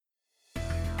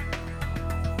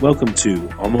Welcome to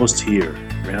Almost Here,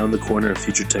 Round the Corner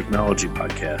Future Technology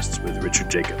podcasts with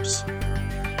Richard Jacobs.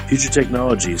 Future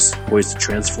technologies poised to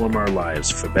transform our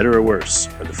lives for better or worse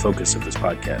are the focus of this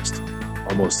podcast.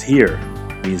 Almost here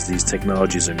means these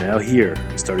technologies are now here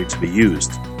and starting to be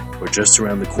used, or just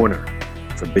around the corner,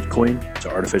 from Bitcoin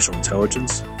to artificial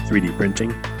intelligence, 3D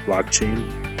printing, blockchain,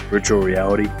 virtual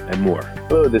reality, and more.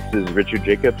 Hello, this is Richard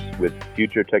Jacobs with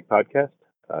Future Tech Podcast.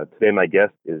 Today my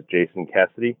guest is Jason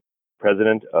Cassidy,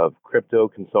 president of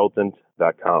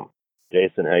CryptoConsultant.com.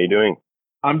 Jason, how are you doing?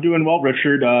 I'm doing well,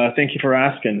 Richard. Thank you for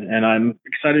asking, and I'm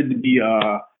excited to be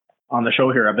on the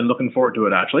show here. I've been looking forward to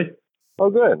it, actually. Oh,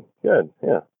 good.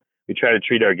 Yeah. We try to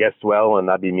treat our guests well and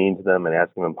not be mean to them and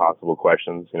ask them impossible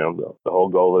questions. You know, the whole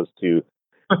goal is to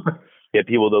get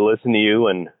people to listen to you,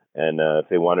 and if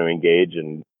they want to engage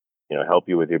and help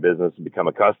you with your business and become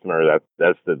a customer,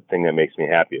 that's the thing that makes me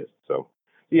happiest. So,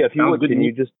 yeah, if you would, can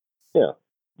you just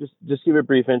give a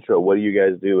brief intro? What do you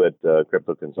guys do at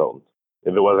Crypto Consultant,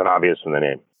 if it wasn't obvious from the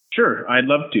name? Sure, I'd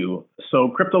love to. So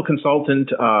Crypto Consultant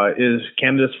is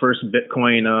Canada's first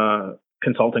Bitcoin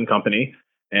consulting company,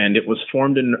 and it was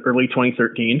formed in early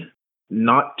 2013,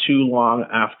 not too long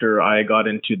after I got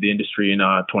into the industry in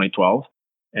 2012.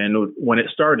 And when it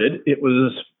started, it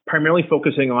was primarily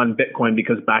focusing on Bitcoin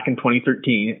because back in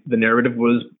 2013, the narrative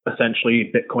was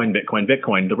essentially Bitcoin.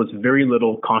 There was very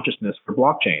little consciousness for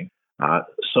blockchain.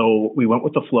 So we went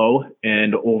with the flow,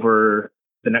 and over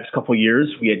the next couple of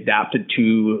years, we adapted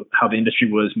to how the industry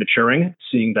was maturing,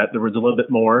 seeing that there was a little bit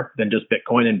more than just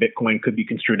Bitcoin, and Bitcoin could be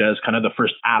construed as kind of the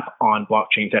first app on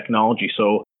blockchain technology.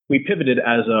 So we pivoted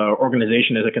as an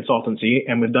organization, as a consultancy,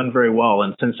 and we've done very well.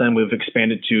 And since then, we've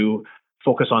expanded to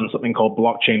focus on something called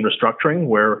blockchain restructuring,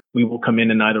 where we will come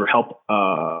in and either help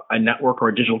a network or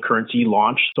a digital currency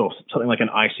launch, so something like an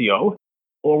ICO,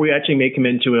 or we actually may come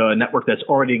into a network that's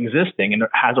already existing and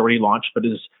has already launched, but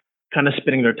is kind of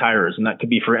spinning their tires. And that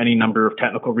could be for any number of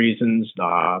technical reasons,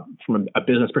 from a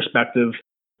business perspective,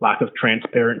 lack of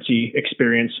transparency,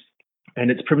 experience. And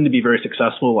it's proven to be very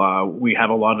successful. We have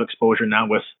a lot of exposure now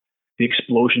with the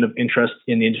explosion of interest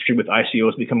in the industry, with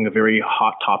ICOs becoming a very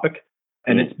hot topic.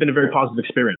 And it's been a very positive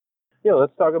experience. Yeah,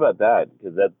 let's talk about that,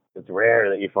 because it's rare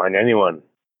that you find anyone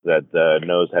that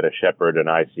knows how to shepherd an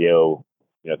ICO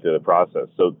through the process.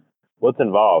 So what's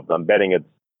involved? I'm betting it's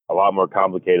a lot more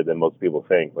complicated than most people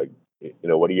think. Like,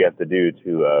 what do you have to do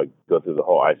to go through the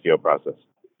whole ICO process?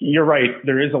 You're right.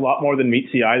 There is a lot more than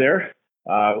meets the eye there.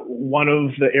 One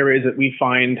of the areas that we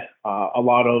find a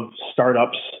lot of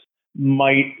startups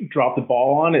might drop the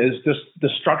ball on is just the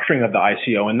structuring of the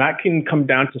ICO. And that can come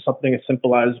down to something as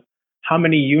simple as how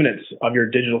many units of your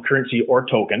digital currency or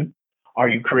token are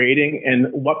you creating,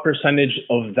 and what percentage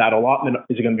of that allotment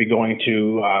is going to be going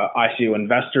to ICO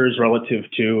investors relative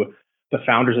to the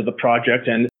founders of the project.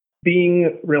 And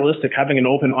being realistic, having an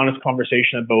open, honest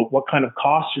conversation about what kind of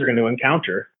costs you're going to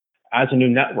encounter as a new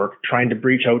network trying to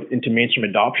breach out into mainstream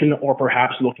adoption, or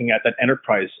perhaps looking at that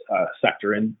enterprise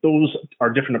sector. And those are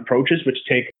different approaches which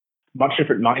take much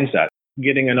different mindset.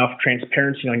 Getting enough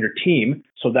transparency on your team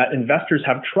so that investors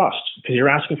have trust, because you're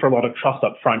asking for a lot of trust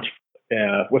up front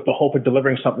with the hope of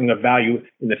delivering something of value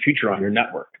in the future on your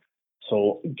network.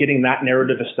 So getting that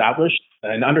narrative established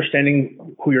and understanding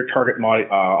who your target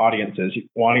audience is,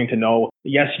 wanting to know,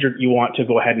 yes, you want to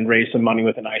go ahead and raise some money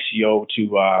with an ICO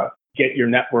to get your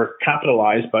network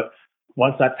capitalized. But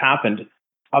once that's happened,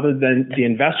 other than the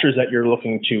investors that you're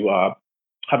looking to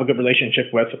have a good relationship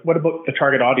with, what about the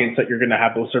target audience that you're going to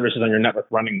have those services on your network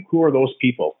running? Who are those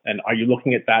people? And are you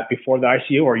looking at that before the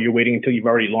ICO, or are you waiting until you've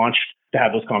already launched to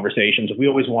have those conversations? We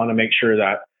always want to make sure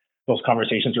that those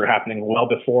conversations are happening well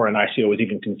before an ICO is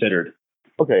even considered.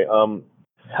 Okay.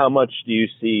 How much do you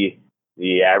see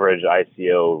the average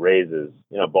ICO raises,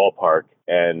 ballpark?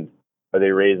 And are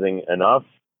they raising enough?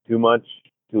 Too much?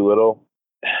 Too little?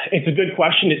 It's a good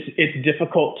question. It's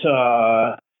difficult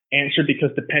to answer,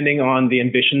 because depending on the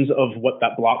ambitions of what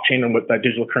that blockchain and what that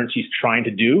digital currency is trying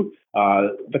to do,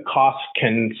 the costs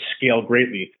can scale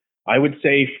greatly. I would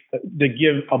say, to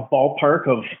give a ballpark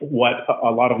of what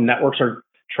a lot of networks are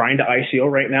trying to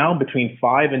ICO right now, between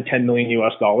 $5 and $10 million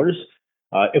US,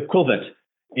 equivalent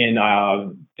in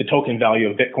the token value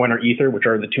of Bitcoin or Ether, which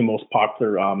are the two most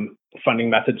popular funding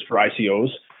methods for ICOs.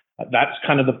 That's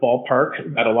kind of the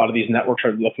ballpark that a lot of these networks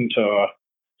are looking to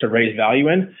raise value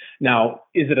in. Now,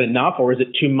 is it enough, or is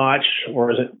it too much,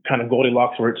 or is it kind of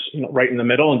Goldilocks where it's right in the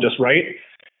middle and just right?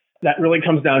 That really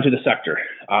comes down to the sector.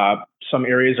 Some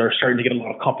areas are starting to get a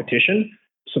lot of competition.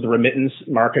 So the remittance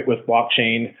market with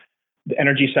blockchain, the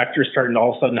energy sector is starting to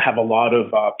all of a sudden have a lot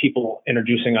of people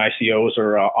introducing ICOs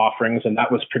or offerings, and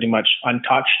that was pretty much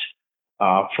untouched.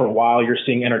 For a while, you're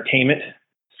seeing entertainment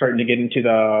starting to get into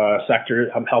the sector.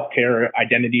 Healthcare,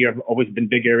 identity have always been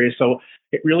big areas. So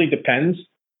it really depends,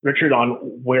 Richard, on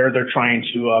where they're trying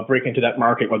to break into that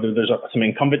market, whether there's some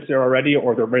incumbents there already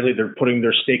or they're putting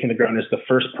their stake in the ground as the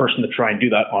first person to try and do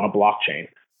that on a blockchain.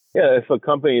 Yeah, if a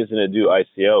company is going to do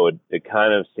ICO, it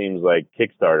kind of seems like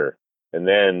Kickstarter. And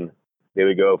then they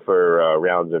would go for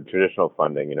rounds of traditional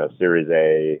funding, Series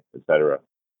A, et cetera.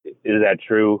 Is that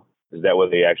true? Is that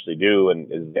what they actually do?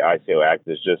 And is the ICO Act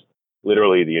is just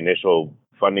literally the initial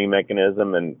funding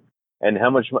mechanism? And how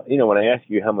much, when I ask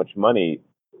you how much money,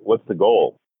 what's the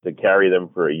goal? To carry them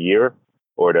for a year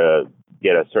or to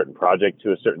get a certain project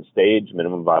to a certain stage,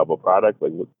 minimum viable product?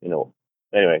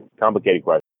 Anyway, complicated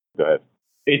question. Go ahead.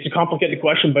 It's a complicated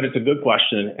question, but it's a good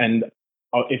question. And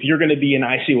if you're going to be an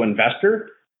ICO investor,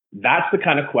 that's the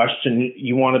kind of question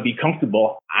you want to be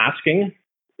comfortable asking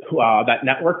that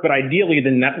network. But ideally, the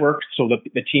network, so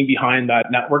the team behind that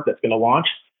network that's going to launch,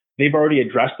 they've already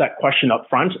addressed that question up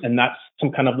front, and that's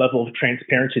some kind of level of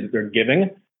transparency that they're giving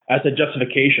as a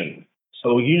justification.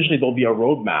 So usually there'll be a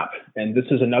roadmap. And this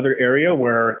is another area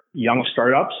where young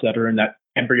startups that are in that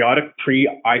embryonic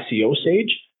pre-ICO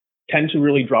stage tend to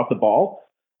really drop the ball.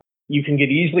 You can get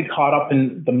easily caught up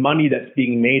in the money that's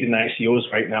being made in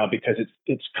ICOs right now because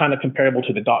it's kind of comparable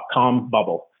to the dot-com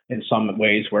bubble in some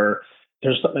ways, where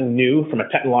there's something new from a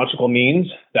technological means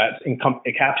that's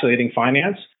encapsulating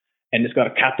finance, and it's got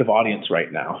a captive audience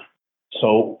right now.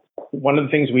 So one of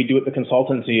the things we do at the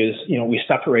consultancy is, we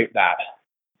separate that.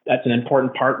 That's an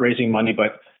important part, raising money,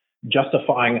 but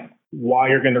justifying why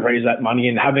you're going to raise that money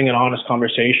and having an honest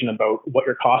conversation about what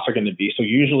your costs are going to be. So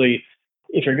usually,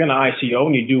 if you're going to ICO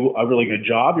and you do a really good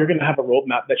job, you're going to have a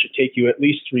roadmap that should take you at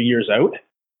least 3 years out.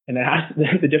 And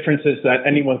the difference is that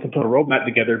anyone can put a roadmap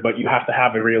together, but you have to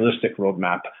have a realistic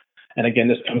roadmap. And again,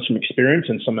 this comes from experience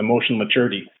and some emotional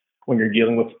maturity when you're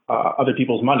dealing with other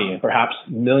people's money and perhaps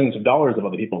millions of dollars of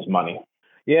other people's money.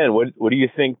 Yeah, and what do you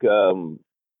think?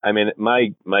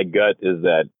 My gut is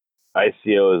that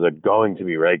ICOs are going to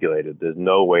be regulated. There's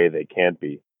no way they can't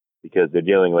be, because they're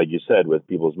dealing, like you said, with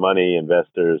people's money,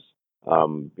 investors.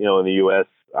 In the U.S.,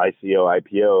 ICO,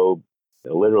 IPO,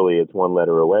 literally it's one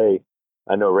letter away.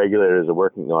 I know regulators are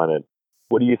working on it.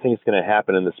 What do you think is going to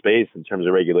happen in the space in terms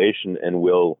of regulation? And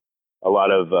will a lot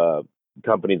of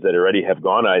companies that already have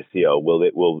gone ICO,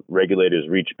 will regulators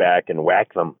reach back and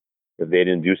whack them if they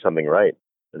didn't do something right?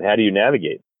 And how do you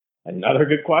navigate? Another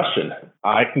good question.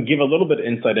 I can give a little bit of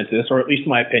insight into this, or at least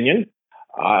my opinion.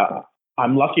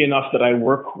 I'm lucky enough that I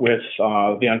work with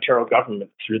the Ontario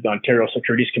government through the Ontario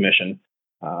Securities Commission.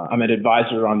 I'm an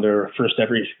advisor on their first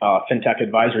ever FinTech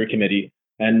Advisory Committee.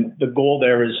 And the goal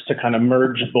there is to kind of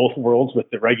merge both worlds with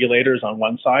the regulators on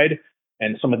one side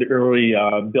and some of the early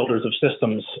builders of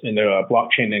systems in the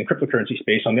blockchain and cryptocurrency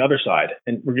space on the other side.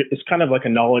 And it's kind of like a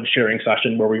knowledge sharing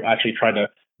session where we actually try to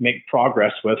make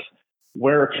progress with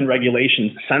where can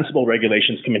sensible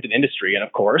regulations come into the industry. And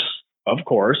of course,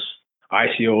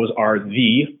 ICOs are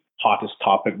the hottest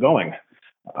topic going.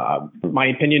 My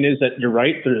opinion is that you're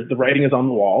right. The writing is on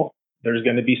the wall. There's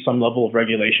going to be some level of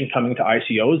regulation coming to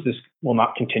ICOs. This will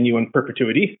not continue in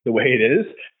perpetuity the way it is.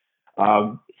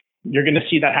 You're going to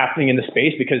see that happening in the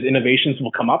space because innovations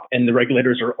will come up and the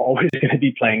regulators are always going to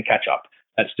be playing catch up.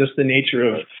 That's just the nature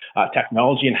of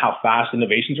technology and how fast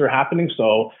innovations are happening.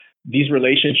 So these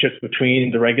relationships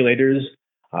between the regulators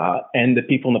and the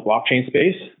people in the blockchain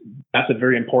space, that's a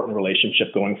very important relationship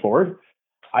going forward.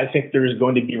 I think there's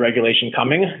going to be regulation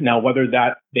coming. Now, whether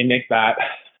that they make that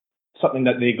something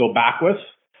that they go back with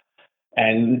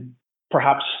and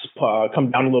perhaps come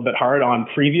down a little bit hard on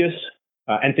previous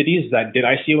entities that did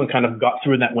ICO and kind of got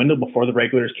through in that window before the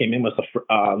regulators came in with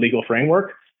the legal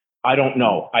framework, I don't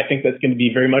know. I think that's going to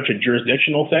be very much a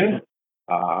jurisdictional thing.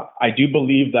 I do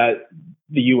believe that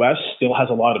the U.S. still has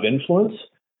a lot of influence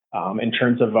in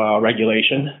terms of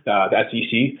regulation, the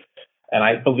SEC. And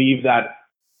I believe that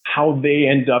how they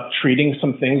end up treating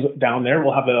some things down there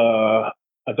will have a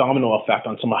domino effect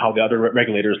on some of how the other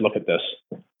regulators look at this.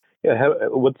 Yeah.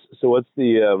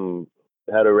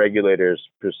 How do regulators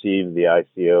perceive the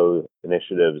ICO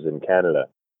initiatives in Canada?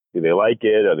 Do they like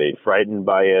it? Are they frightened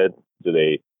by it?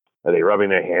 Are they rubbing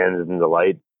their hands in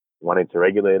delight, wanting to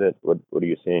regulate it? What are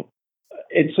you seeing?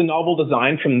 It's a novel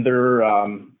design from their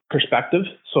perspective.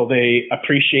 So they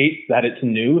appreciate that it's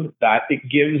new, that it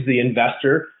gives the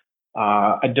investor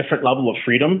a different level of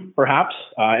freedom, perhaps.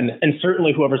 And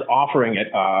certainly whoever's offering it,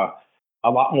 a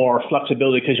lot more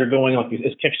flexibility because you're going, like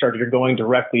as Kickstarter, you're going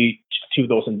directly to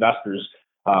those investors.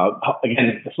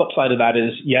 Again, the flip side of that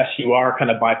is, yes, you are kind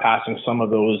of bypassing some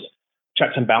of those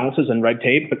checks and balances and red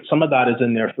tape, but some of that is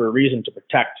in there for a reason to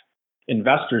protect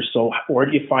investors. So where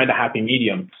do you find a happy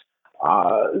medium?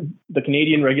 The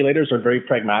Canadian regulators are very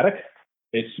pragmatic.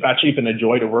 It's actually been a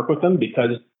joy to work with them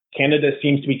because Canada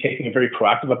seems to be taking a very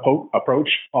proactive approach.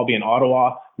 I'll be in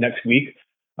Ottawa next week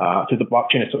to the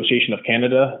Blockchain Association of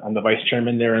Canada. I'm the vice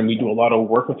chairman there, and we do a lot of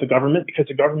work with the government because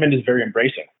the government is very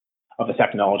embracing of the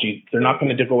technology. They're not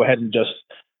going to go ahead and just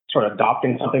sort of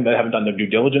adopting something they haven't done their due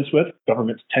diligence with.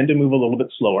 Governments tend to move a little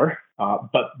bit slower,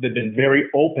 but they've been very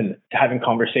open to having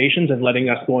conversations and letting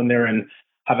us go in there and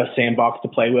have a sandbox to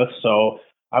play with. So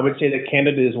I would say that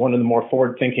Canada is one of the more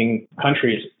forward-thinking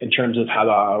countries in terms of how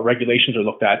the regulations are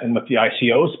looked at. And with the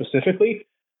ICO specifically,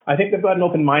 I think they've got an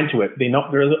open mind to it. They know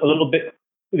they're a little bit,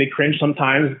 they cringe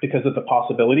sometimes because of the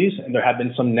possibilities, and there have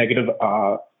been some negative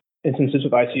instances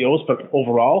with ICOs, but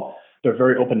overall, they're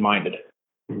very open-minded.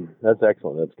 That's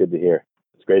excellent. That's good to hear.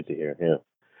 It's great to hear.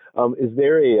 Yeah. Is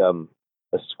there a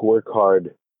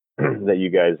scorecard that you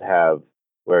guys have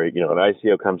where, an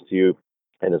ICO comes to you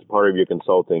and as part of your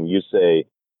consulting, you say,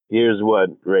 here's what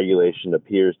regulation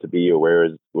appears to be or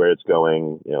where it's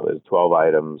going. There's 12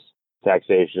 items,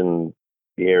 taxation,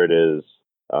 here it is.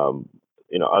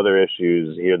 Other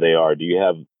issues, here they are. Do you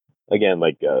have, again,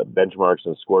 benchmarks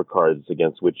and scorecards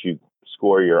against which you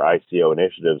score your ICO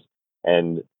initiatives?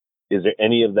 And is there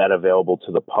any of that available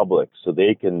to the public so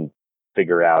they can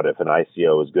figure out if an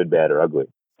ICO is good, bad, or ugly?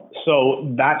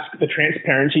 So that's the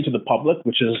transparency to the public,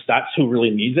 that's who really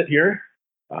needs it here.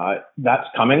 That's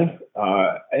coming.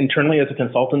 Internally as a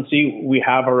consultancy, we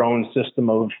have our own system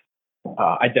of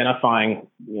identifying,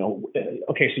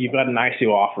 okay, so you've got an ICO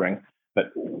offering, but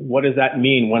what does that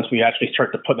mean once we actually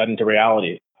start to put that into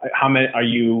reality? How many are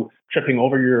you tripping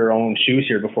over your own shoes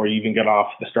here before you even get off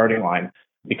the starting line?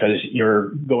 Because you're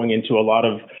going into a lot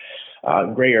of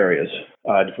gray areas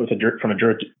from a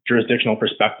jurisdictional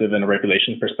perspective and a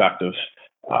regulation perspective.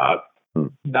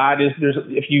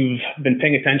 If you've been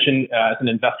paying attention as an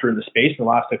investor in the space in the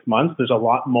last 6 months, there's a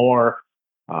lot more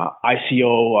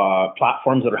ICO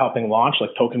platforms that are helping launch,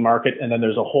 like Token Market, and then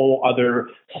there's a whole other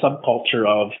subculture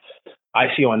of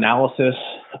ICO analysis,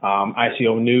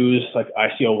 ICO news, like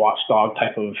ICO watchdog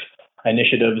type of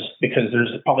initiatives, because there's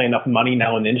probably enough money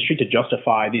now in the industry to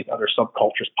justify these other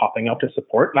subcultures popping up to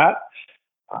support that.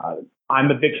 I'm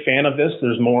a big fan of this.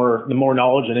 The more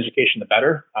knowledge and education, the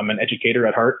better. I'm an educator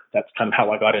at heart. That's kind of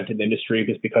how I got into the industry,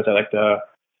 because I like to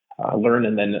learn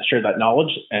and then share that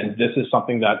knowledge. And this is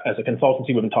something that, as a consultancy,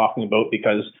 we've been talking about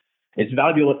because it's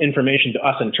valuable information to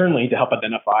us internally to help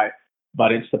identify,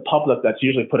 but it's the public that's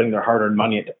usually putting their hard-earned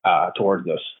money towards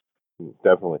this.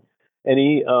 Definitely.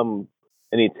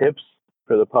 Any tips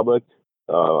for the public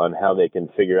on how they can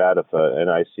figure out if an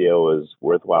ICO is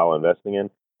worthwhile investing in?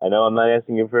 I know I'm not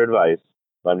asking you for advice,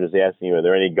 but I'm just asking you, are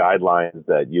there any guidelines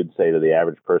that you'd say to the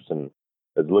average person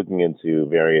that's looking into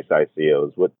various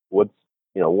ICOs? What's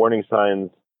warning signs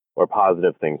or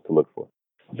positive things to look for?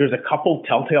 There's a couple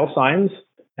telltale signs,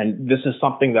 and this is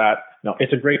something that,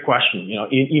 it's a great question.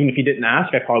 Even if you didn't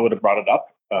ask, I probably would have brought it up.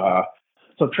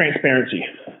 So transparency,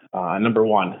 number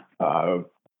one.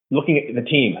 Looking at the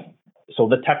team. So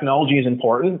the technology is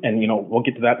important, and we'll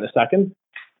get to that in a second.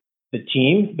 The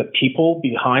team, the people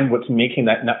behind what's making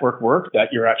that network work,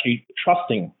 that you're actually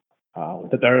trusting,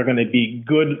 that they're going to be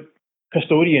good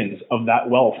custodians of that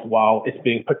wealth while it's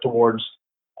being put towards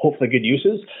hopefully good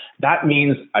uses. That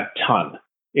means a ton.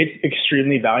 It's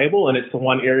extremely valuable, and it's the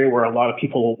one area where a lot of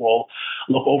people will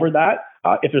look over that.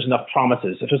 If there's enough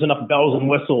promises, if there's enough bells and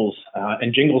whistles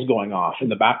and jingles going off in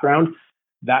the background,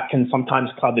 that can sometimes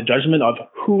cloud the judgment of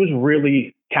who's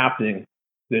really captaining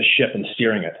this ship and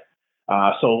steering it.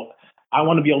 So I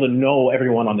want to be able to know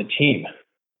everyone on the team.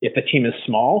 If the team is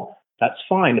small, that's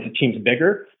fine. If the team's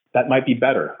bigger, that might be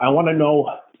better. I want to know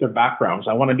their backgrounds.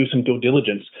 I want to do some due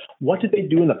diligence. What did they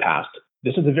do in the past?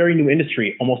 This is a very new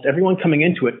industry. Almost everyone coming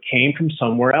into it came from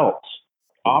somewhere else.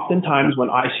 Oftentimes when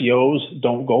ICOs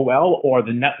don't go well or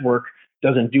the network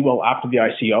doesn't do well after the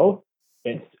ICO,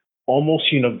 it's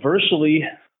almost universally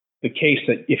the case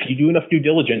that if you do enough due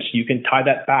diligence, you can tie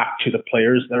that back to the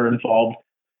players that are involved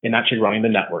in actually running the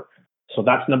network. So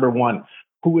that's number one.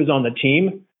 Who is on the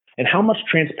team and how much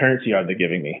transparency are they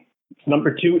giving me?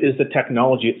 Number two is the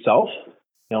technology itself.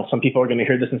 Some people are going to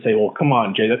hear this and say, well, come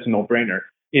on, Jay, that's a no-brainer.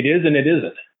 It is and it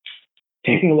isn't.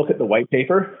 Taking a look at the white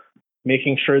paper,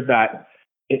 making sure that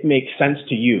it makes sense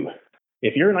to you.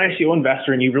 If you're an ICO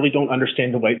investor and you really don't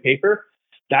understand the white paper,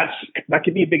 that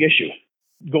could be a big issue.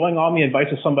 Going on the advice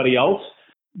of somebody else,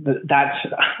 that's,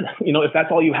 if that's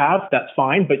all you have, that's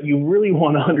fine. But you really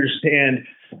want to understand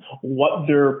what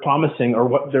they're promising or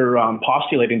what they're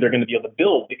postulating they're going to be able to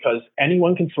build, because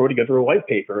anyone can throw together a white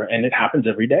paper and it happens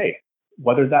every day.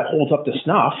 Whether that holds up to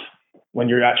snuff when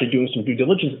you're actually doing some due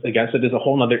diligence against it is a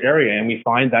whole other area. And we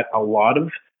find that a lot of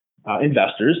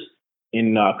investors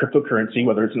in cryptocurrency,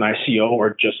 whether it's an ICO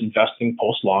or just investing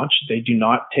post-launch, they do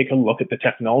not take a look at the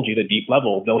technology at a deep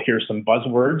level. They'll hear some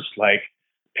buzzwords like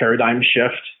paradigm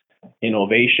shift,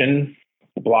 innovation,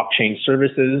 blockchain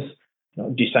services,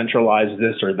 decentralized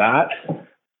this or that,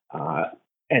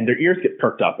 and their ears get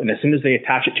perked up. And as soon as they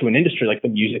attach it to an industry like the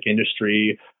music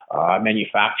industry,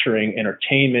 manufacturing,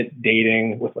 entertainment,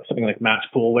 dating, with something like Match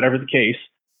Pool, whatever the case,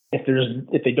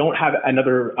 if they don't have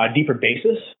another deeper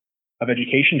basis of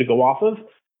education to go off of,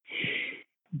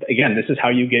 again, this is how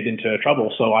you get into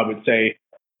trouble. So I would say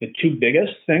the two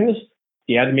biggest things,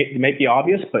 they might be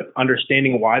obvious, but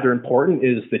understanding why they're important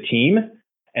is the team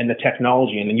and the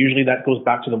technology. And then usually that goes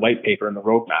back to the white paper and the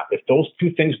roadmap. If those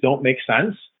two things don't make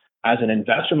sense, as an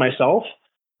investor myself,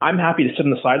 I'm happy to sit on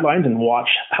the sidelines and watch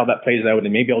how that plays out.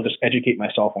 And maybe I'll just educate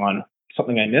myself on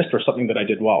something I missed or something that I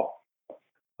did well.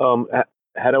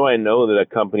 How do I know that a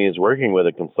company is working with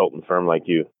a consultant firm like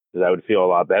you? Because I would feel a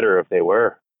lot better if they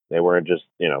weren't just,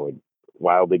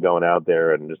 wildly going out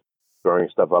there and just throwing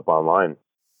stuff up online.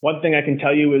 One thing I can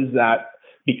tell you is that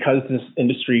because this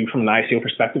industry from an ICO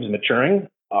perspective is maturing,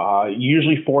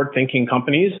 usually forward-thinking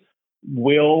companies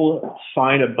will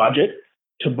find a budget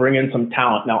to bring in some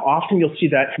talent. Now, often you'll see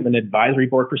that from an advisory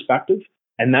board perspective,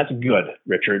 and that's good,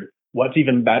 Richard. What's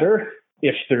even better,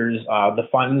 if there's the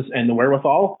funds and the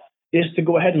wherewithal, is to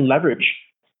go ahead and leverage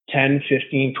 10,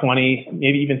 15, 20,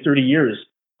 maybe even 30 years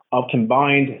of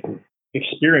combined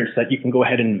experience that you can go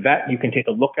ahead and vet. You can take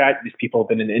a look at. These people have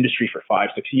been in the industry for 5,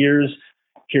 6 years.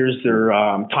 Here's their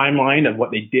timeline of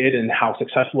what they did and how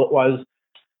successful it was.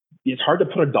 It's hard to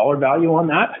put a dollar value on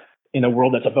that in a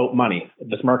world that's about money.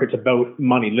 This market's about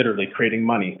money, literally creating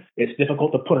money. It's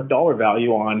difficult to put a dollar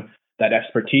value on that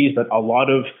expertise, but a lot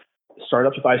of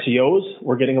startups with ICOs,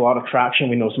 we're getting a lot of traction.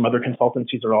 We know some other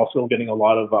consultancies are also getting a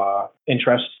lot of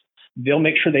interest. They'll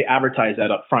make sure they advertise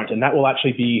that up front, and that will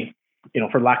actually be,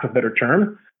 for lack of a better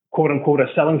term, quote unquote, a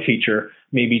selling feature,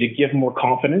 maybe to give more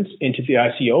confidence into the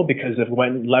ICO, because if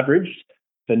when leveraged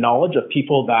the knowledge of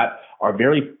people that are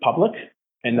very public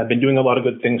and have been doing a lot of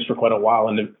good things for quite a while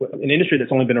in an industry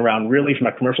that's only been around really from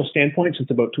a commercial standpoint since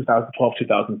about 2012,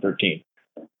 2013.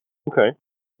 Okay,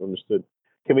 understood.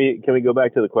 Can we go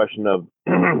back to the question of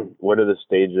what are the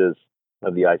stages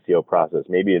of the ICO process?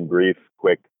 Maybe in brief,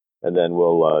 quick, and then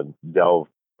we'll delve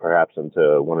perhaps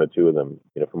into one or two of them,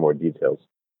 for more details.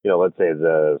 Let's say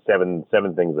the seven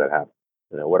things that happen.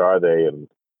 What are they,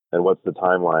 and what's the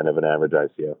timeline of an average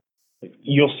ICO?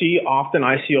 You'll see often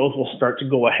ICOs will start to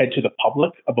go ahead to the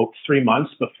public about 3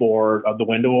 months before the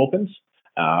window opens.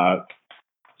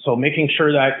 So making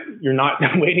sure that you're not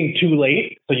waiting too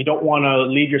late. So you don't want to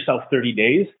leave yourself 30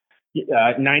 days.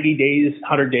 90 days,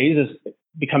 100 days is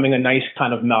becoming a nice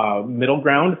kind of middle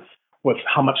ground with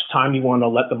how much time you want to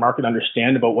let the market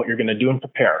understand about what you're going to do and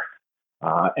prepare.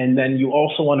 And then you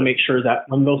also want to make sure that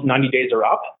when those 90 days are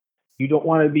up, you don't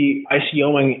want to be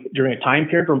ICOing during a time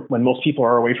period when most people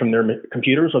are away from their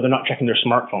computers or they're not checking their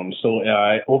smartphones. So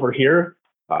over here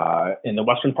in the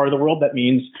western part of the world, that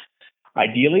means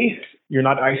ideally you're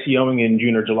not ICOing in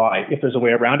June or July, if there's a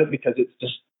way around it, because it's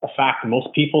just a fact. Most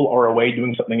people are away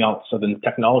doing something else other than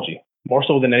technology, more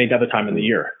so than any other time in the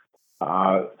year.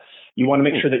 You want to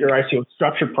make sure that your ICO is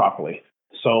structured properly.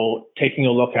 So taking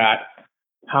a look at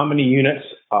how many units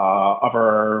of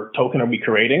our token are we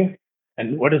creating,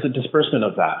 and what is the disbursement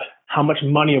of that? How much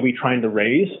money are we trying to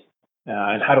raise,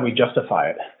 and how do we justify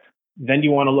it? Then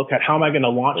you want to look at how am I going to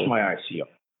launch my ICO?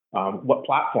 What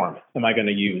platform am I going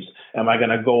to use? Am I going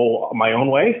to go my own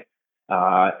way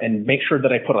and make sure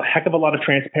that I put a heck of a lot of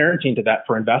transparency into that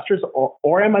for investors,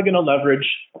 or am I going to leverage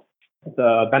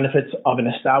the benefits of an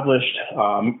established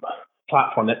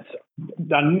platform that's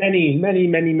done many, many,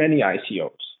 many, many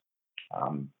ICOs?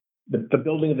 The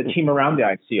building of the team around the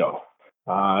ICO.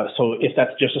 So if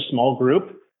that's just a small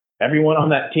group, everyone on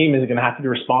that team is going to have to be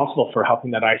responsible for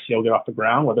helping that ICO get off the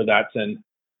ground, whether that's in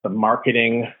the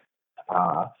marketing,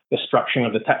 the structuring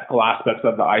of the technical aspects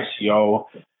of the ICO.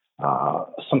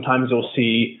 Sometimes you'll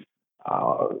see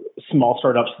small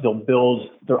startups, they'll build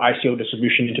their ICO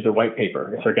distribution into their white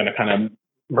paper if they're going to kind of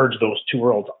merge those two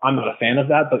worlds. I'm not a fan of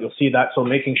that, but you'll see that. So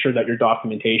making sure that your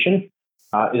documentation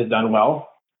is done well.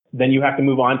 Then you have to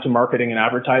move on to marketing and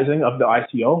advertising of the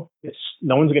ICO.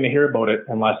 No one's going to hear about it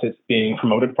unless it's being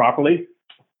promoted properly.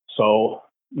 So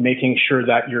making sure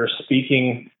that you're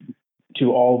speaking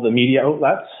to all the media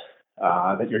outlets,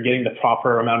 that you're getting the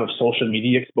proper amount of social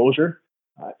media exposure.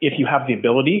 If you have the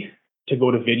ability to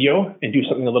go to video and do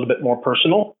something a little bit more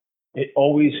personal, it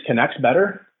always connects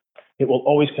better. it will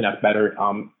always connect better.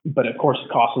 But of course,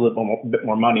 it costs a bit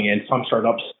more money. And some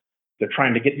startups, they're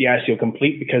trying to get the ICO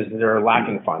complete because they're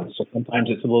lacking funds. So sometimes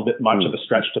it's a little bit much of a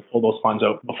stretch to pull those funds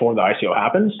out before the ICO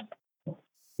happens.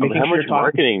 How much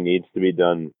marketing needs to be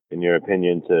done, in your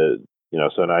opinion, to,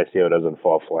 so an ICO doesn't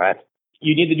fall flat?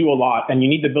 You need to do a lot, and you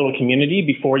need to build a community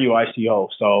before you ICO.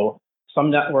 So some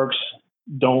networks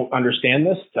don't understand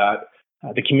this, that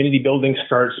the community building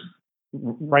starts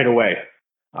right away.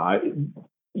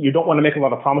 You don't want to make a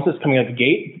lot of promises coming out the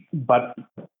gate, but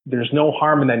there's no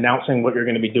harm in announcing what you're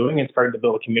going to be doing and starting to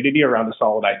build a community around a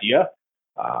solid idea.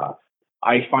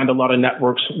 I find a lot of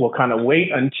networks will kind of wait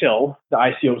until the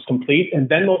ICO is complete, and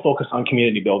then they'll focus on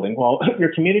community building. Well,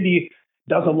 your community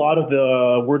does a lot of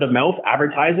the word of mouth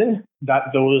advertising that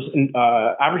those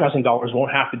advertising dollars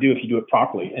won't have to do if you do it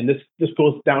properly. And this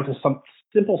goes down to some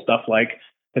simple stuff like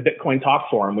the Bitcoin Talk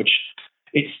Forum, which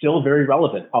it's still very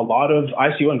relevant. A lot of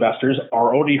ICO investors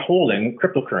are already holding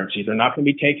cryptocurrency. They're not going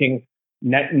to be taking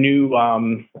net new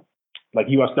like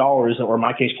US dollars, or in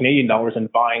my case, Canadian dollars,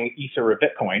 and buying Ether or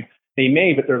Bitcoin. They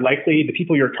may, but they're likely, the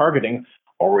people you're targeting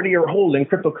already are holding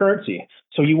cryptocurrency.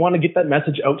 So you want to get that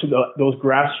message out to those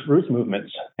grassroots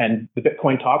movements. And the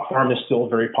Bitcoin Talk Forum is still a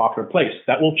very popular place.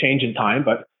 That will change in time,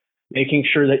 but making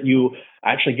sure that you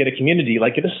actually get a community,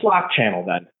 like get a Slack channel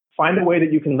then. Find a way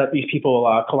that you can let these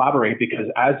people collaborate, because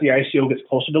as the ICO gets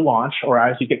closer to launch, or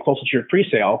as you get closer to your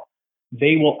pre-sale,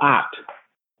 they will act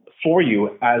for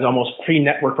you as almost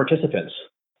pre-network participants,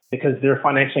 because they're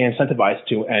financially incentivized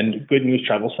to, and good news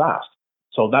travels fast.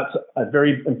 So that's a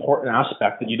very important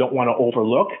aspect that you don't want to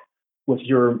overlook with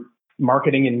your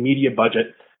marketing and media budget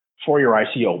for your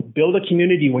ICO. Build a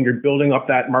community when you're building up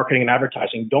that marketing and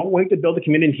advertising. Don't wait to build a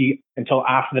community until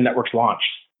after the network's launched.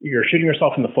 You're shooting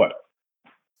yourself in the foot.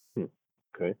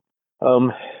 Okay.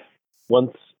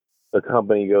 Once the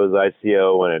company goes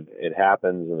ICO and it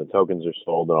happens and the tokens are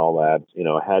sold and all that,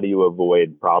 how do you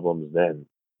avoid problems then?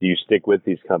 Do you stick with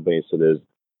these companies so there's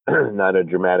not a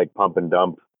dramatic pump and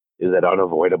dump? Is that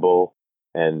unavoidable?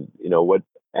 And,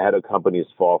 how do companies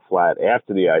fall flat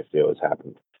after the ICO has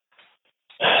happened?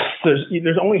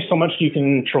 There's only so much you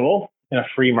can control in a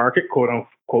free market, quote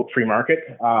unquote free market.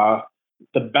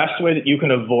 The best way that you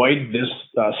can avoid this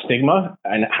stigma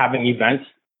and having events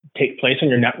take place in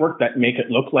your network that make it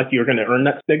look like you're going to earn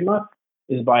that stigma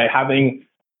is by having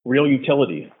real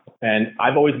utility. And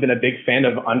I've always been a big fan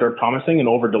of under-promising and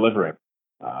over-delivering.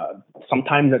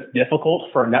 Sometimes it's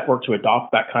difficult for a network to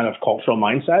adopt that kind of cultural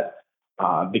mindset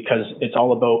because it's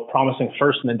all about promising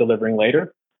first and then delivering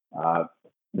later.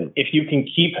 If you can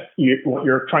keep what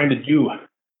you're trying to do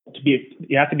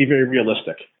you have to be very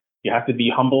realistic. You have to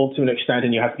be humble to an extent,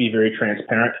 and you have to be very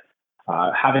transparent.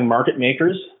 Having market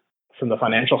makers from the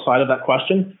financial side of that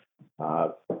question,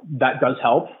 that does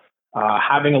help.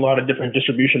 Having a lot of different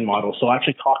distribution models. So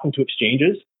actually talking to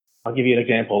exchanges. I'll give you an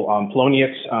example.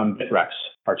 Poloniex, Bitrex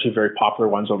are two very popular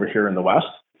ones over here in the West.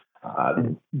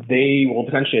 They will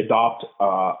potentially adopt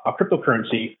a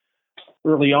cryptocurrency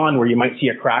early on where you might see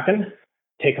a Kraken,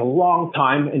 take a long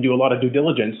time and do a lot of due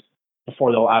diligence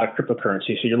before they'll add a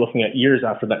cryptocurrency. So you're looking at years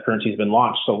after that currency has been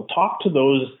launched. So talk to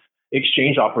those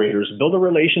exchange operators, build a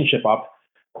relationship up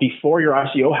before your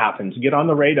ICO happens, get on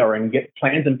the radar and get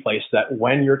plans in place that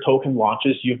when your token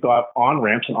launches, you've got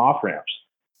on-ramps and off-ramps.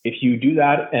 If you do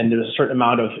that, and there's a certain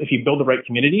amount of, if you build the right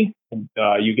community, and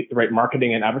you get the right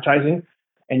marketing and advertising,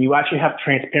 and you actually have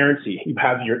transparency, you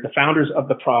have the founders of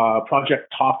the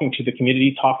project talking to the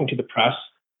community, talking to the press,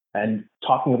 and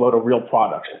talking about a real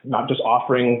product, not just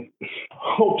offering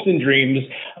hopes and dreams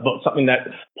about something that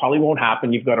probably won't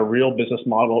happen. You've got a real business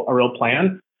model, a real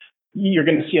plan. You're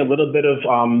going to see a little bit of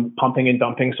pumping and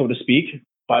dumping, so to speak,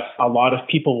 but a lot of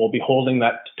people will be holding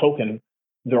that token,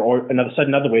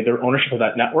 another way, their ownership of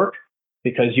that network,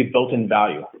 because you've built in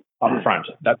value up front.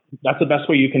 That's the best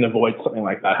way you can avoid something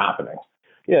like that happening.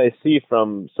 Yeah, I see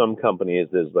from some companies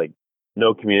there's like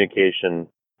no communication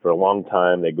for a long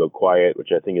time. They go quiet, which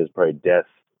I think is probably death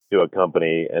to a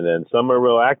company. And then some are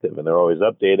real active and they're always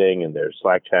updating, and there's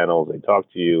Slack channels. They talk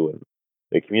to you and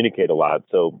they communicate a lot.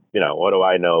 So, what do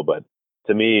I know? But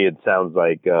to me, it sounds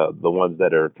like the ones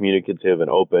that are communicative and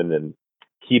open and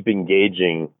keep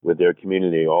engaging with their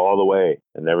community all the way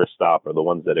and never stop are the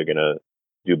ones that are going to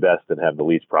do best and have the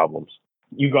least problems.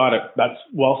 You got it. That's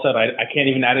well said. I can't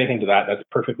even add anything to that. That's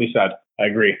perfectly said. I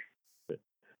agree.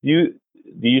 Do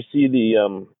you see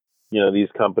the these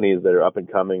companies that are up and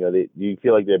coming? Do you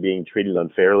feel like they're being treated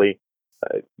unfairly?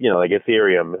 Like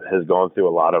Ethereum has gone through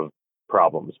a lot of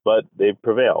problems, but they've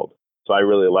prevailed. So I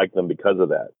really like them because of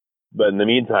that. But in the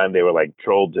meantime, they were like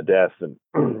trolled to death, and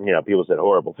people said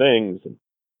horrible things. And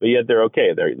but yet they're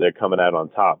okay. They're coming out on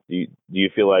top. Do you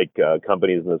feel like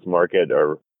companies in this market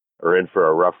are in for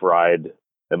a rough ride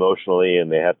emotionally,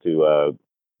 and they have to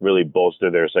really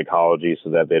bolster their psychology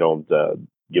so that they don't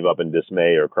give up in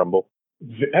dismay or crumble?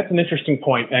 That's an interesting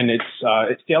point, and it's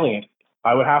salient.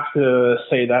 I would have to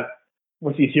say that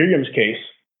with Ethereum's case,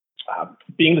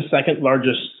 being the second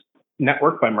largest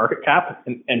network by market cap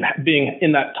and being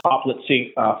in that top, let's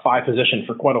say, 5 position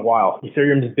for quite a while,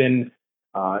 Ethereum has been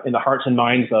in the hearts and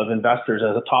minds of investors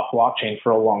as a top blockchain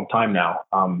for a long time now.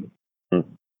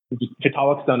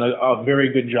 Vitalik's done a very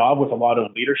good job with a lot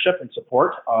of leadership and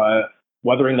support,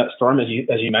 weathering that storm, as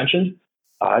you mentioned.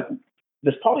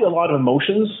 There's probably a lot of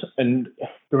emotions, and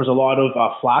there was a lot of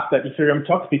flack that Ethereum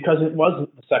took because it was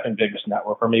the second biggest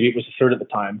network, or maybe it was the third at the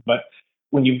time. But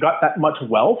when you've got that much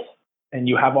wealth and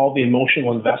you have all the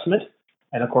emotional investment,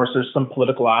 and of course there's some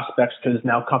political aspects because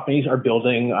now companies are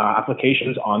building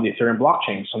applications on the Ethereum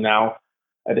blockchain. So now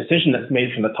a decision that's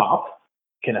made from the top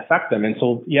can affect them. And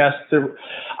so, yes,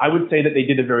 I would say that they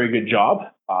did a very good job.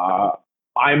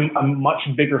 I'm a much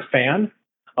bigger fan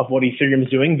of what Ethereum is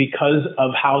doing because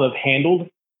of how they've handled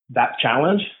that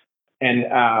challenge, and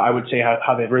I would say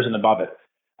how they've risen above it.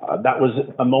 That was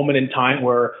a moment in time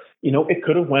where, it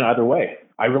could have went either way.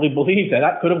 I really believe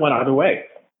that could have went either way.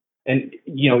 And,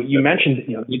 you mentioned,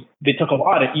 they took a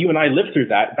lot. You and I lived through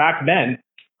that. Back then,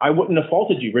 I wouldn't have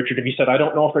faulted you, Richard, if you said, I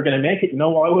don't know if they're going to make it.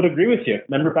 Well, I would agree with you.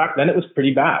 Remember back then, it was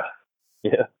pretty bad.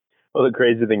 Yeah. Well, the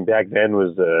crazy thing back then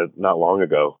was not long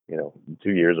ago, 2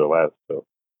 years or less. So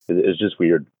it's just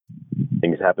weird.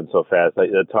 Things happen so fast. I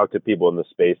talk to people in the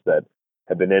space that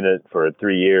have been in it for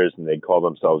 3 years and they'd call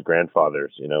themselves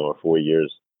grandfathers, or 4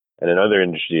 years. And in other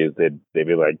industries, they'd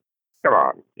be like, come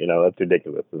on, that's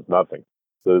ridiculous. It's nothing.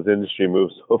 So this industry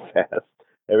moves so fast.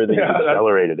 Everything's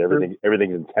accelerated.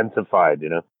 Everything's intensified,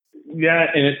 Yeah,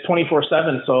 and it's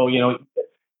 24/7. So,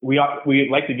 we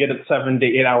like to get at 7 to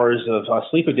 8 hours of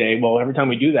sleep a day. Well, every time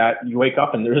we do that, you wake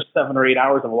up and there's 7 or 8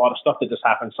 hours of a lot of stuff that just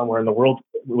happens somewhere in the world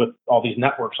with all these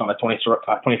networks on a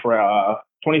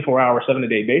 24-hour,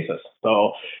 7-a-day basis.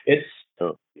 So it's,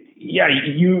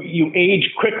 you age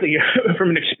quickly from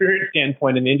an experience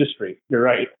standpoint in the industry. You're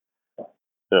right.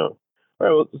 Yeah. All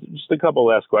right. Well, just a couple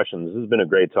last questions. This has been a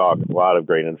great talk. A lot of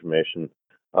great information.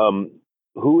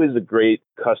 Who is a great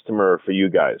customer for you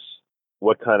guys?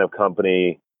 What kind of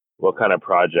company? What kind of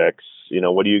projects?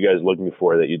 What are you guys looking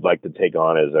for that you'd like to take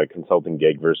on as a consulting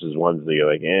gig versus ones that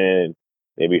you're like,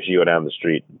 maybe you should go down the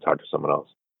street and talk to someone else?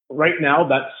 Right now,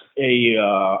 that's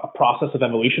a process of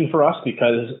evolution for us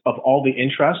because of all the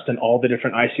interest and all the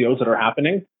different ICOs that are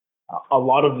happening. A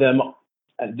lot of them,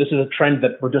 and this is a trend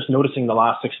that we're just noticing the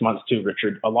last 6 months too,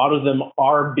 Richard. A lot of them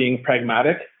are being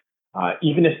pragmatic.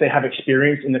 Even if they have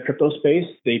experience in the crypto space,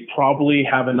 they probably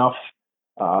have enough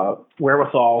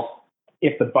wherewithal,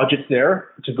 if the budget's there,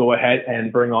 to go ahead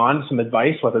and bring on some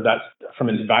advice, whether that's from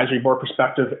an advisory board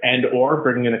perspective and or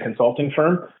bringing in a consulting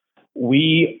firm.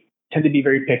 We tend to be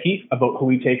very picky about who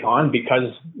we take on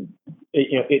because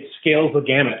it scales the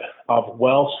gamut of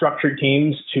well-structured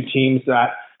teams to teams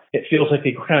that it feels like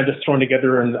they were kind of just thrown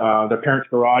together in their parents'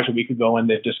 garage a week ago and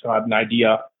they've just got an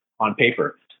idea on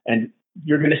paper. And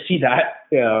you're going to see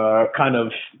that kind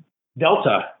of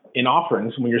delta in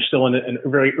offerings when you're still in a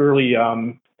very early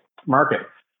market.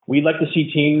 We like to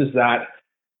see teams that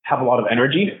have a lot of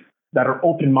energy, that are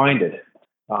open-minded,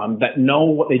 that know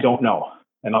what they don't know.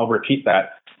 And I'll repeat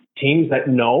that. Teams that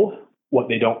know what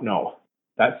they don't know.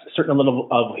 That's a certain level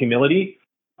of humility.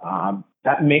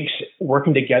 That makes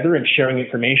working together and sharing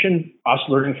information, us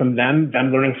learning from them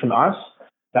learning from us,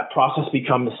 that process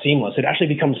becomes seamless. It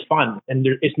actually becomes fun. And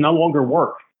it's no longer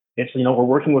work. It's, we're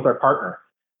working with our partner.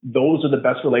 Those are the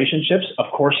best relationships. Of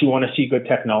course, you want to see good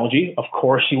technology. Of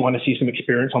course, you want to see some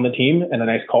experience on the team and a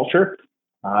nice culture.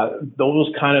 Those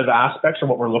kind of aspects are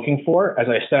what we're looking for. As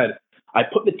I said, I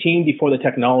put the team before the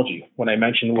technology when I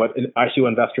mentioned what ICO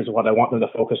investors are what I want them to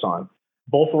focus on.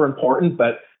 Both are important,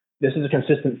 but this is a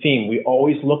consistent theme. We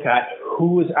always look at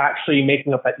who is actually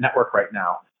making up that network right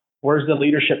now. Where's the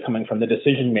leadership coming from, the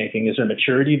decision making? Is there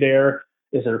maturity there?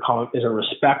 Is there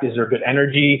respect? Is there good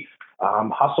energy,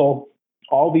 hustle?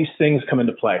 All these things come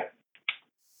into play.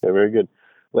 Yeah, very good.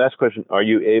 Last question. Are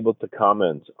you able to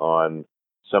comment on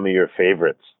some of your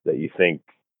favorites that you think,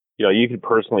 you could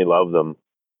personally love them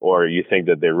or you think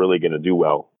that they're really going to do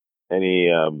well? Any,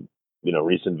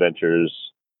 recent ventures?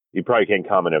 You probably can't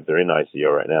comment if they're in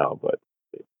ICO right now, but,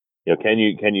 can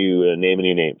you name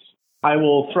any names? I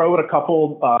will throw out a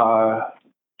couple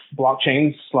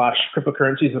blockchains /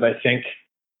 cryptocurrencies that I think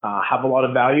have a lot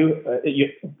of value.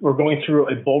 We're going through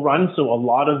a bull run, so a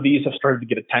lot of these have started to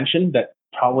get attention that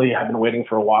probably have been waiting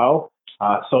for a while.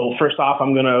 So first off,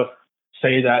 I'm going to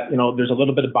say that, there's a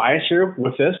little bit of bias here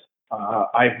with this.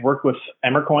 I've worked with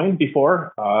Emercoin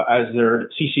before as their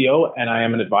CCO, and I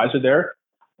am an advisor there.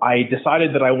 I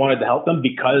decided that I wanted to help them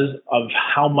because of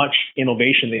how much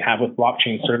innovation they have with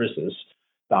blockchain services.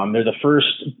 They're the first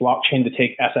blockchain to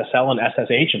take SSL and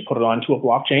SSH and put it onto a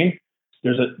blockchain.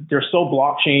 They're so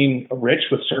blockchain rich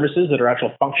with services that are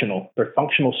actual functional. They're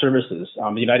functional services.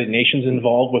 The United Nations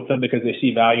involved with them because they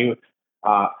see value.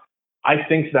 I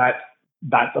think that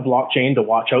that's a blockchain to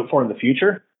watch out for in the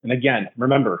future. And again,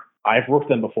 remember, I've worked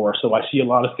them before, so I see a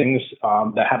lot of things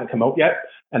that haven't come out yet,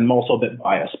 and I'm also a bit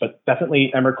biased. But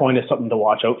definitely, Emercoin is something to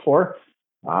watch out for.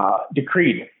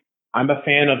 Decreed. I'm a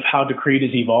fan of how Decreed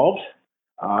has evolved.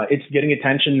 It's getting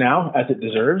attention now, as it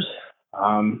deserves.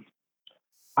 I'm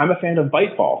a fan of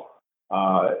Bytefall.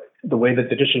 The way that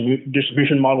the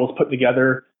distribution model is put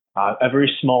together, a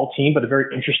very small team, but a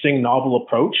very interesting, novel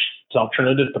approach. It's an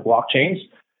alternative to blockchains,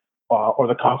 or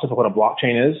the concept of what a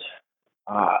blockchain is.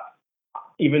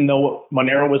 Even though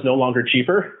Monero was no longer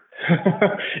cheaper,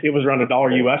 it was around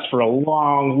 $1 US for a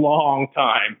long, long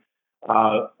time.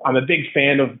 I'm a big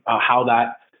fan of how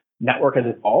that network has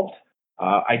evolved.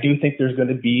 I do think there's going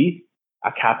to be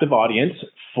a captive audience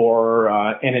for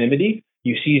anonymity.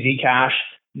 You see Zcash.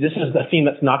 This is the theme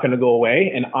that's not going to go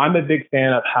away. And I'm a big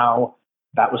fan of how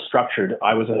that was structured.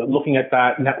 I was looking at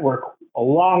that network a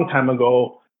long time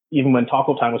ago, even when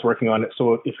Taco Time was working on it.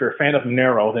 So if you're a fan of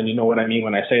Monero, then you know what I mean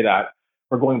when I say that.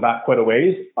 We're going back quite a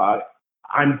ways.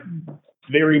 I'm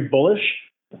very bullish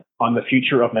on the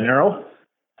future of Monero.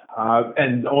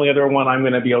 And the only other one I'm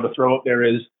going to be able to throw out there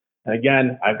is, and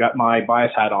again, I've got my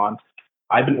bias hat on.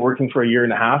 I've been working for a year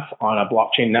and a half on a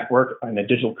blockchain network and a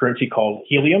digital currency called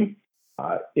Helium.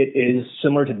 It is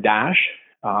similar to Dash.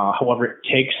 However, it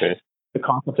takes the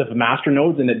concept of master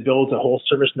nodes and it builds a whole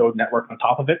service node network on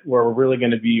top of it, where we're really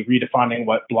going to be redefining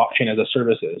what blockchain as a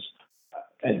service is.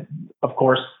 And of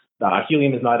course,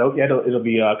 Helium is not out yet. It'll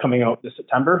be coming out this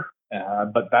September.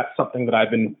 But that's something that I've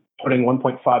been putting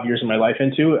 1.5 years of my life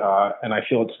into, and I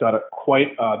feel it's got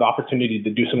quite the opportunity to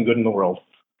do some good in the world.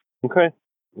 Okay.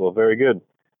 Well, very good.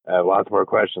 Lots more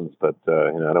questions, but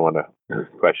I don't want to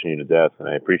question you to death, and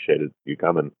I appreciate you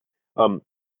coming.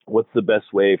 What's the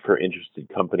best way for interested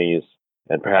companies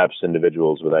and perhaps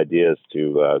individuals with ideas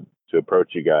to approach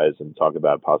you guys and talk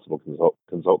about possible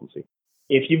consultancy?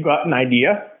 If you've got an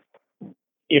idea,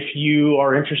 if you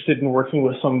are interested in working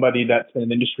with somebody that's in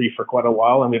the industry for quite a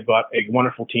while, and we've got a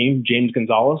wonderful team, James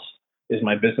Gonzalez is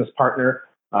my business partner.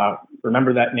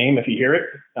 Remember that name if you hear it.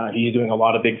 He's doing a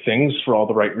lot of big things for all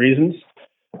the right reasons.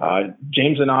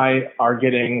 James and I are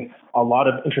getting a lot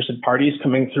of interested parties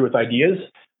coming through with ideas.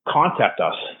 Contact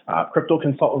us,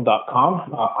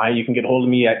 cryptoconsultant.com. You can get hold of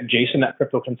me at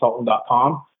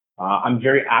jason@cryptoconsultant.com. I'm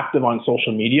very active on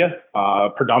social media,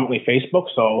 predominantly Facebook.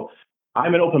 So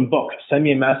I'm an open book. Send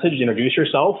me a message, introduce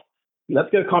yourself. Let's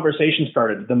get a conversation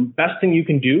started. The best thing you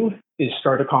can do is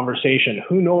start a conversation.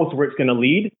 Who knows where it's going to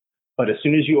lead? But as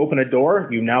soon as you open a door,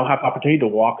 you now have opportunity to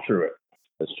walk through it.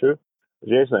 That's true.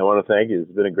 Jason, I want to thank you.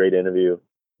 It's been a great interview.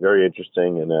 Very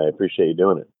interesting, and I appreciate you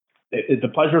doing it. The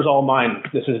pleasure is all mine.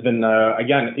 This has been,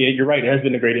 again, you're right. It has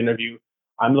been a great interview.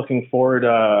 I'm looking forward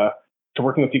to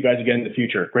working with you guys again in the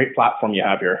future. Great platform you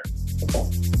have here.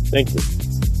 Thank you.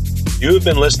 You have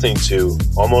been listening to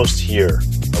Almost Here,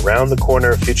 Around the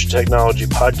Corner Future Technology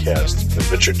podcast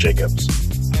with Richard Jacobs.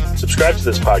 Subscribe to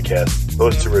this podcast,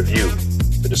 post a review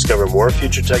to discover more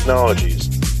future technologies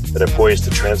that are poised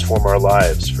to transform our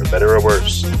lives for better or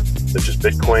worse, such as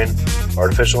Bitcoin,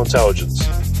 artificial intelligence,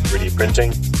 3D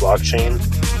printing, blockchain,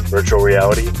 virtual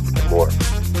reality, and more.